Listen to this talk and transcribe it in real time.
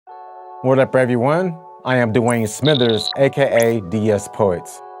What up, everyone? I am Dewayne Smithers, aka DS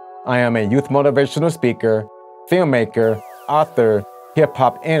Poets. I am a youth motivational speaker, filmmaker, author,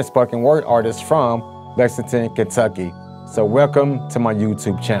 hip-hop, and spoken word artist from Lexington, Kentucky. So welcome to my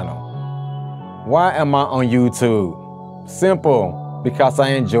YouTube channel. Why am I on YouTube? Simple, because I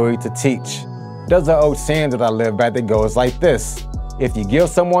enjoy to teach. There's an old saying that I live by that goes like this: if you give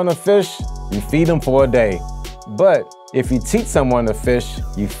someone a fish, you feed them for a day. But if you teach someone to fish,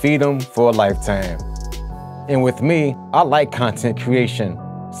 you feed them for a lifetime. And with me, I like content creation,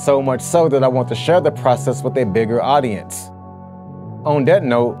 so much so that I want to share the process with a bigger audience. On that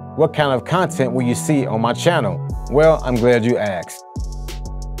note, what kind of content will you see on my channel? Well, I'm glad you asked.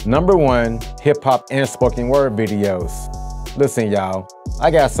 Number 1, hip-hop and spoken word videos. Listen, y'all,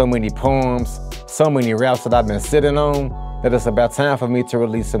 I got so many poems, so many raps that I've been sitting on, that it's about time for me to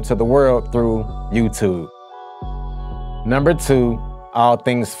release them to the world through YouTube. Number 2, all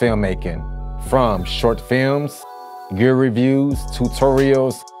things filmmaking. From short films, gear reviews,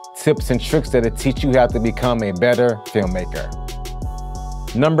 tutorials, tips and tricks that'll teach you how to become a better filmmaker.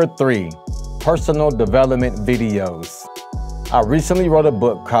 Number 3, personal development videos. I recently wrote a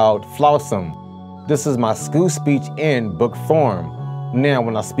book called Flawsome. This is my school speech in book form. Now,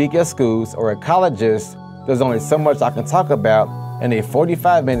 when I speak at schools or at colleges, there's only so much I can talk about in a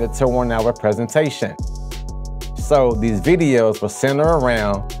 45-minute to 1-hour presentation. So these videos will center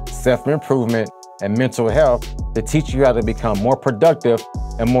around self-improvement and mental health to teach you how to become more productive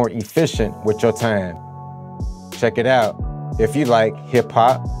and more efficient with your time. Check it out. If you like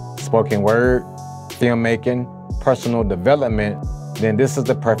hip-hop, spoken word, filmmaking, personal development, then this is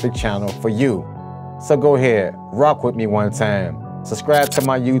the perfect channel for you. So go ahead, rock with me one time. Subscribe to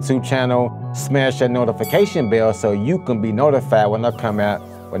my YouTube channel, smash that notification bell so you can be notified when I come out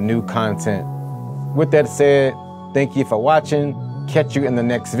with new content. With that said, thank you for watching. Catch you in the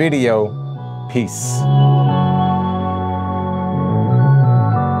next video. Peace.